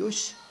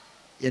Heraklius,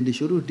 yang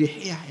disuruh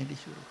Dihyah, yang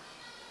disuruh.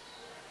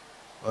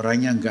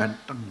 Orangnya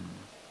ganteng.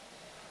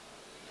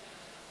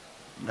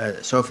 Nah,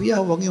 Sofiyah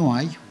wonge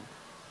wayu.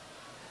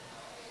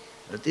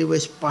 Berarti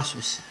wis pas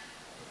wis.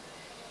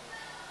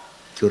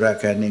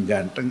 Juragane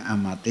ganteng,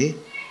 amate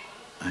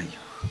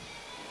ayu.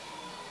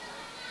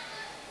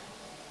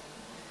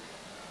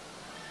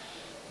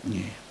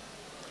 Yeah.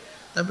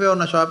 Tapi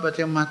ana sahabat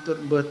yang matur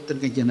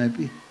mboten kanjeng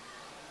Nabi,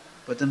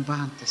 mboten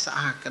pantes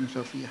seakan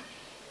Sofiyah.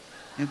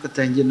 Yang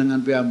kedanjenengan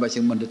piyambak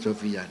sing mendhet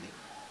Sofiyah niku.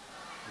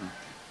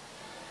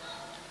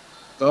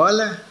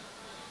 Qala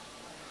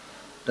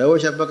dawuh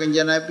sapa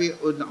kanjeng Nabi,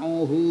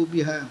 ud'uhu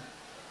biha,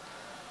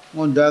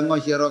 ngundang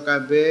sira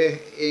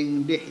kabeh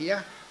ing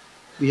Dihyah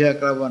biha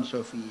kelawan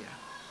Sofiyah.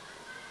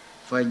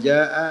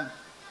 Faja'a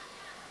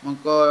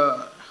mengko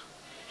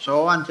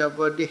sowan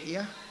sapa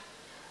Dihyah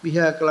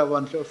biha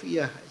kelawan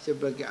Sofiyah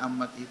sebagai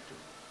amat itu.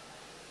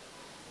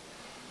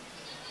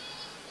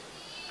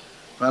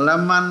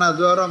 Falamma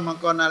nadzara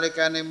maka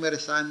nalikane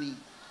mirsani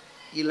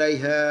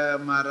ilaiha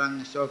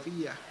marang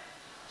Sofiyah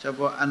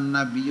sapa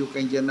an-nabiyyu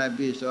kanjeng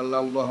Nabi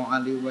sallallahu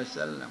alaihi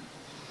wasallam.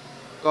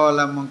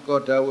 Qala mengko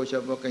dawuh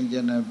sapa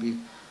kanjeng Nabi,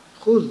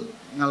 khudh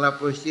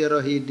ngalapo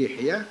sira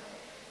Dihyah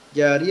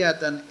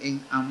jariatan ing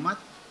amat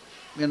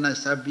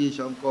minasabi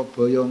sangka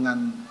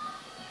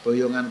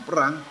boyongan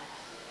perang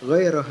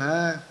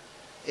ghairaha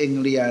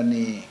ing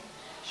liyane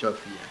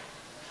Sofiyah.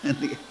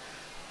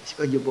 Wis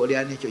kok njupuk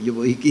liyane cuk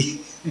njupuk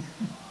iki.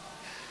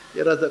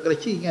 Ya rada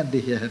krecingan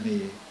dia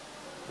nih.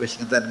 Wis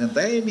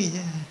ngenten-ngenteni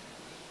ya.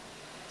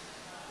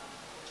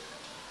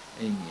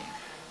 Ini.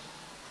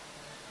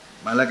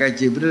 Malaikat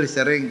Jibril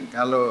sering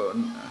kalau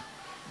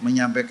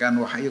menyampaikan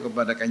wahyu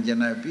kepada kanjeng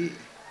Nabi,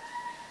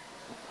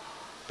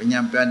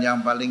 penyampaian yang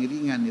paling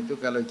ringan itu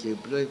kalau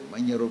Jibril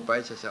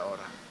menyerupai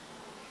seseorang.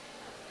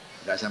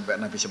 Enggak sampai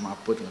Nabi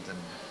semaput ngoten.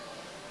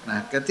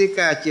 Nah,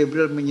 ketika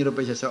Jibril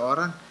menyerupai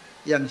seseorang,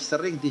 yang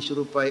sering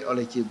diserupai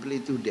oleh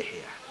Jibril itu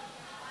Dihya.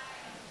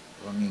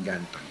 Wong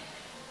ganteng.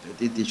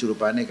 Jadi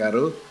diserupane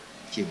karo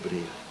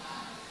Jibril.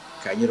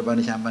 Gak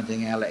nyerupani sampean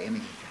sing elek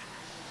ini.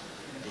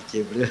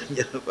 Jibril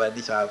nyerupani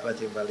sahabat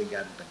yang paling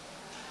ganteng.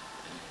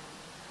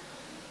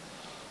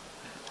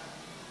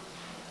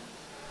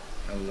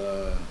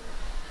 Allah.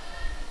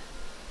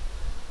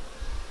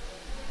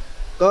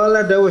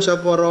 Kala dawu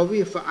sapa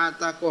rawi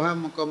fa'atakoha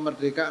maka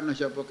merdekakna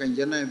sapa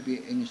kanjeng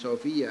Nabi ing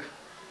Shohiih.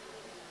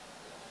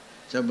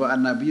 Sapa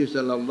Nabi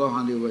sallallahu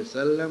alaihi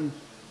wasallam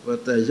wa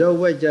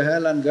tazawwaja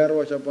lan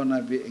garwa sapa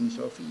Nabi ing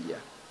Shohiih.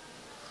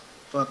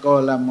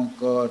 Faqala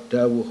maka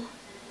dawuh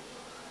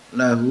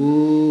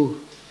lahu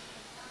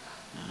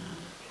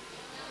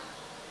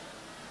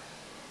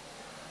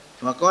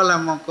Faqala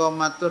maka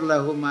matur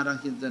lahu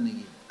marang sinten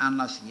iki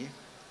Anas nggih.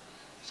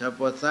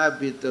 Sapa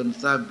Sabitun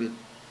Sabit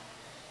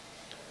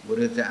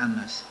murid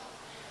Anas.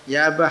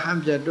 Ya Aba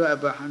Hamzah do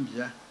Aba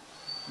Hamzah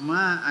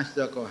ma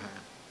asdaqaha.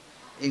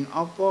 Ing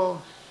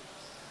apa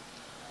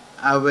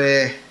awe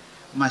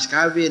mas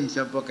kawin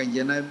sapa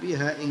kanjeng Nabi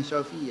ha ing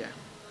Shohiih.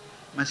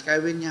 Mas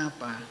kawinnya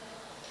apa?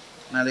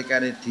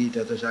 Nalikane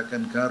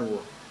didatosaken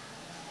garwa.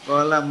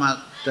 Kala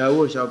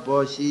dawuh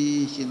sapa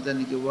si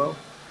sinten iki wau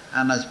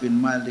Anas bin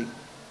Malik.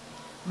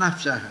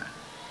 Nafsaha.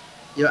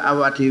 Ya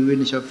awak dhewe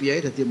ni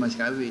Shohiih dadi mas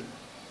kawin.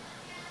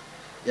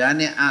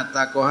 Yani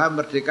atakoha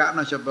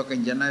merdekakna sapa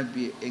kanjeng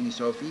Nabi ing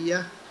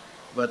Shohiih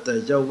wa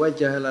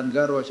tazawwaja lan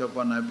garwa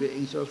sapa Nabi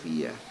ing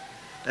Shohiih.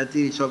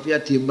 Dadi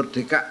Shohiih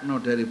dimerdekakno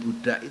dari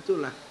budak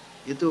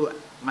itu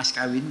mas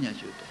kawinnya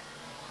sudah.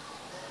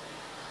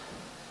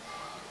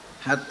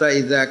 Hatta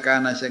idza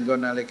kana senggo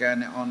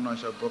nalikane ana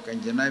sapa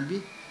kanjeng Nabi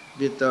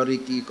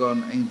bitoriki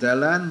kon ing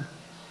dalan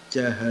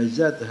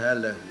jahazat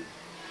halahu.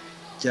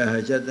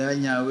 Jahazat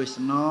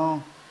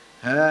nyawisno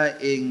ha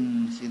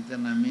ing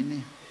sinten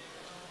namine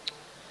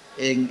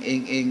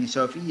ing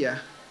Shohiih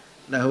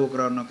lahu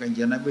krana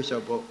kanjeng Nabi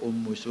sapa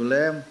Ummu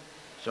Sulaim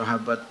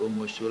sahabat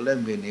Ummu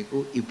Sulaim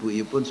niku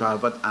ibu-ibun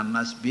sahabat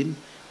Anas bin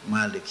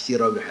Malik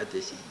sirawi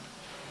hadis ini.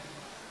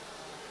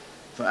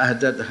 Fa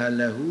ahdat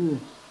halahu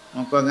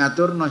maka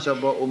ngaturna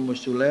sapa Ummu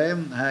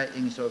Sulaim ha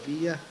ing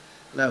Shohiih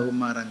lahu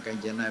marang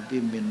kanjeng Nabi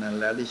minal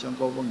lali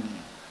sangka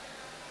wengi.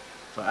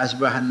 Fa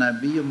asbahan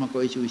nabiyyu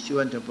maka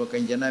isu-isuan sapa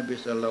kanjeng Nabi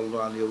sallallahu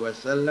alaihi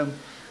wasallam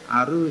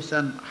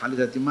arusan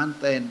halidati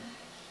manten.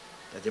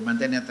 Dadi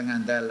manten yang tengah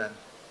dalan.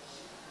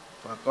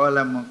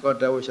 Faqala maka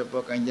dawuh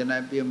sapa kanjeng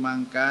Nabi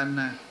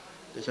mangkana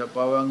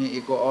sapa wengi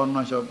iku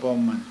ana sapa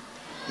man.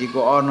 Iku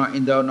ana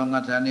indah ana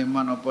ngadane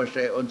man apa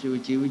seon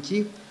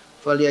suci-suci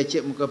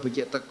faliajik muka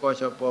becik teko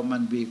sapa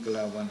man bi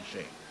kelawan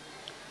se.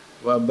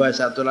 Wa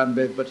basatulan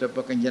bebet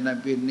sapa kanjeng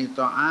Nabi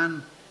nitaan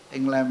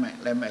ing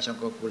lemek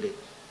saka kulit.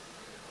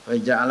 Fa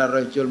ja'ala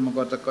rajul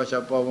muka teko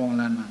sapa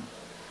wong lanang.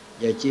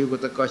 Yaji ku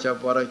teko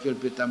sapa rajul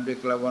bitamri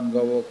kelawan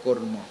gawa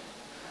kurma.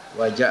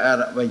 Wa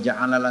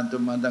ja'ala lan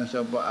tumandang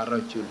sapa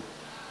rajul.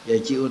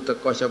 Yaji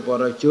teko sapa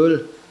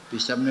rajul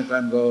bisa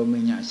mekan gawa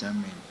minyak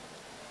samin.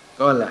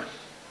 Kala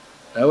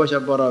dawuh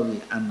sapa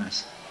rawi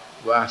Anas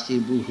wa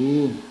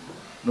asibuhu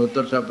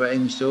nutur sapa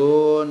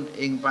ingsun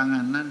ing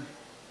panganan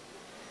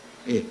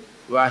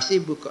wa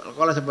asibu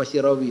kala sapa si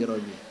rawi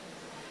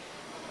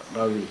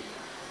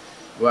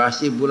wa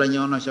asibu lan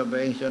nyono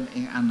sapa ingsun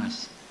ing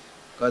Anas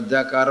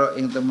kadha karo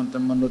ing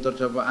teman-teman nutur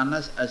sapa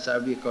Anas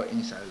asabi ko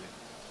ing sawi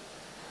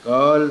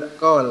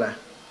kala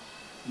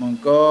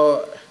mongko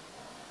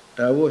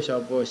dawuh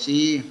sapa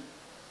si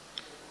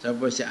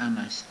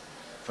Anas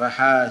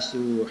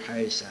fahasu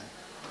haisan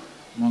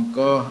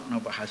mongko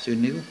napa hasun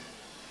niku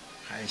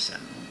haisan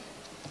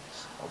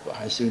apa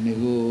hasun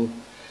niku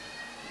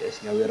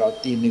wis gawe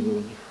roti niku.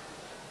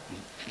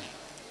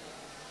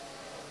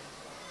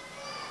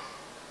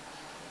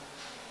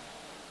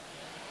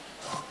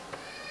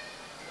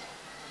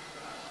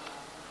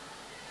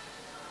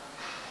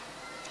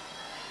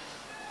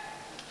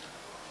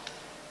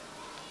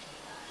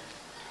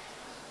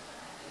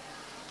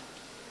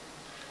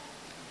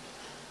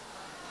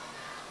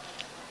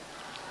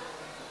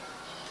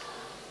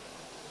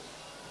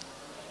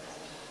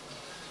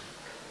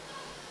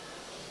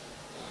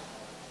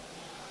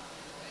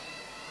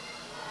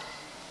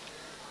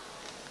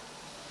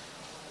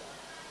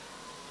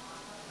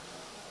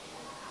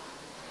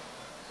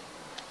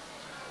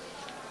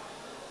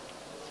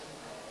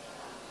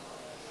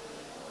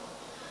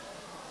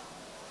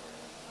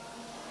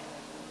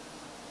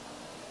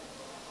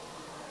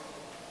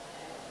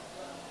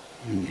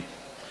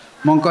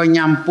 Mongko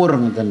nyampur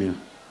ngoten niku.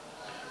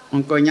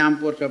 Mongko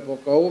nyampur sapa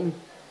kaum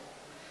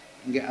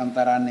nggih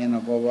antarane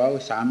napa wau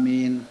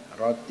samin,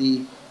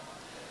 roti,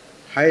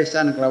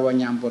 haisan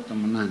kelawan nyampur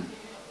temenan.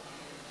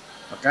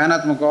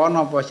 Pekanat mongko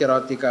ana apa si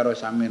roti karo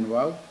samin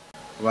wau.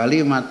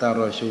 Walimata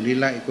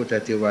Rasulillah iku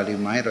dadi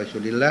walimah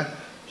Rasulillah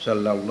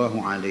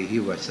sallallahu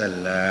alaihi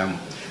wasallam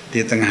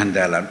di tengah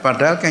dalan.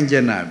 Padahal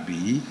kanjeng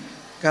Nabi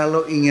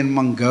kalau ingin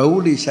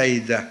menggauli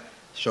Sayyidah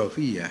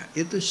Shohiih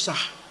itu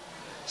sah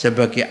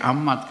sebagai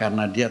amat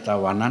karena dia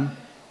tawanan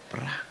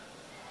perang.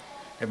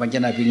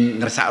 Kanjeng Nabi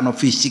ngersakno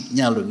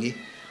fisiknya lho nggih.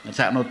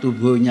 Ngesakno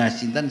tubuhnya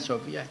sinten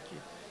Shofiah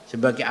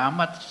sebagai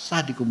amat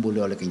sah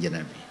dikumpuli oleh Kanjeng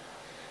Nabi.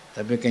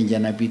 Tapi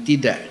Kanjeng Nabi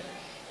tidak.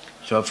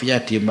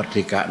 Shofiah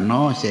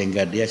dimerdekakno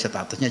sehingga dia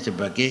statusnya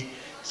sebagai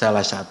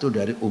salah satu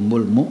dari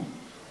ummul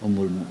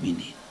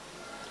mukminin.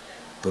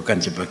 Bukan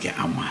sebagai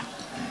amat.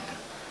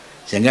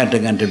 Sehingga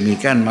dengan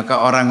demikian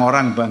maka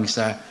orang-orang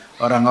bangsa,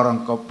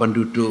 orang-orang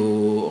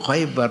penduduk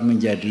Khaybar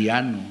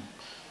menjadi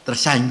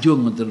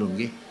tersanjung gitu loh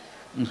nggih.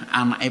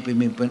 Anake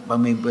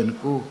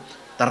pemimpinku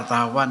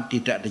tertawan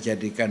tidak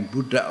dijadikan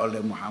budak oleh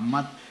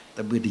Muhammad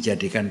tapi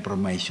dijadikan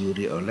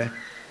permaisuri oleh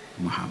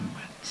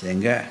Muhammad.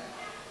 Sehingga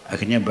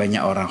akhirnya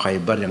banyak orang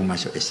Khaybar yang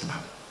masuk Islam.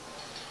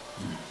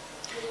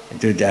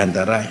 Itu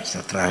diantara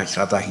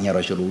strateginya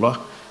Rasulullah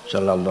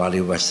Shallallahu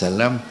Alaihi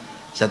Wasallam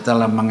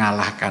setelah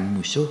mengalahkan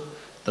musuh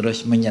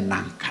terus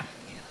menyenangkan.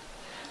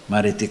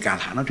 Mari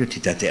dikalahno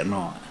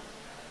didadekno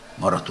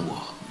maratuwa.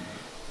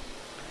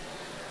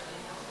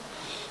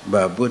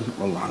 Babun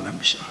wallahu a'lam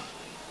bishawab.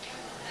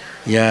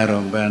 Ya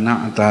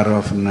Rabbana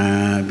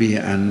atarafna bi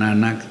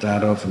annana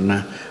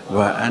tarafna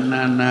wa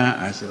annana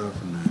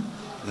asrafna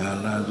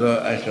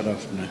lalazo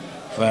asrafna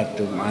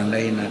fatum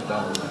alaina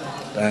tawba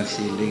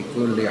taksili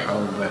kulli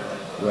hauba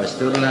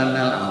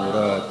wasturlana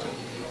al-awrat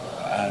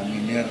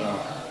aminir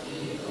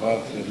wa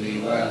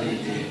firli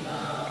walidi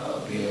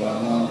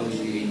wa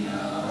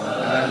mawlidina wa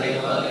ali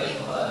wa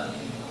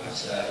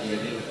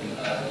asairil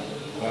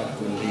wa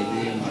kulli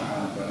di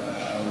mahabba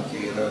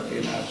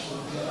awjiratin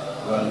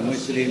wal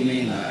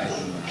muslimina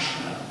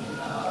ajma'in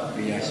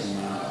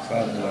biasma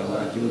fadla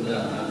wa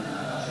juda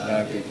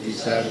la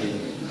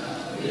bitisabil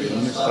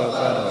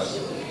Mustafa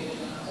Rasul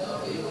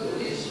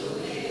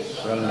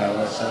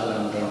sallallahu wa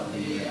sallam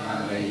rabbi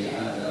alaihi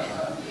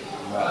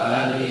wa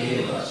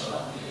alihi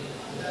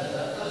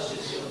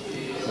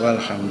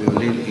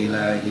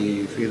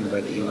walhamdulillahi fil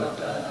badi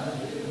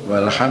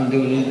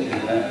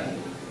walhamdulillahi